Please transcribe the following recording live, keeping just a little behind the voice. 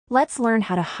Let's learn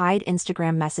how to hide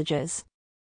Instagram messages.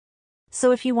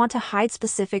 So if you want to hide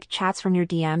specific chats from your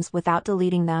DMs without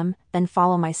deleting them, then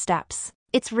follow my steps.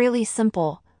 It's really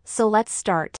simple, so let's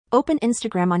start. Open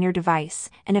Instagram on your device,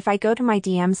 and if I go to my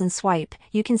DMs and swipe,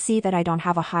 you can see that I don't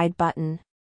have a hide button.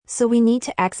 So we need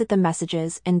to exit the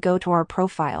messages and go to our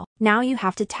profile. Now you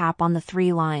have to tap on the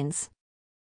 3 lines.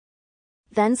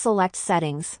 Then select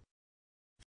Settings.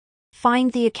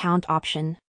 Find the Account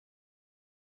option.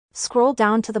 Scroll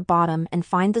down to the bottom and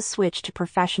find the Switch to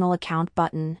Professional Account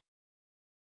button.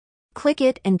 Click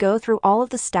it and go through all of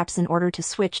the steps in order to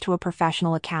switch to a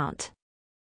professional account.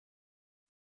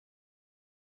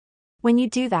 When you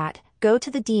do that, go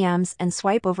to the DMs and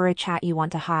swipe over a chat you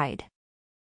want to hide.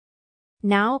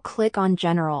 Now click on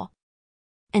General.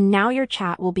 And now your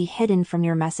chat will be hidden from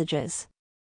your messages.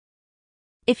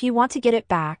 If you want to get it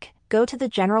back, go to the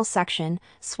General section,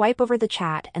 swipe over the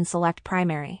chat and select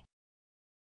Primary.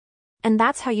 And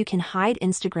that's how you can hide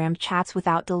Instagram chats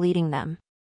without deleting them.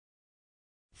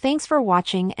 Thanks for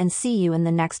watching and see you in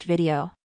the next video.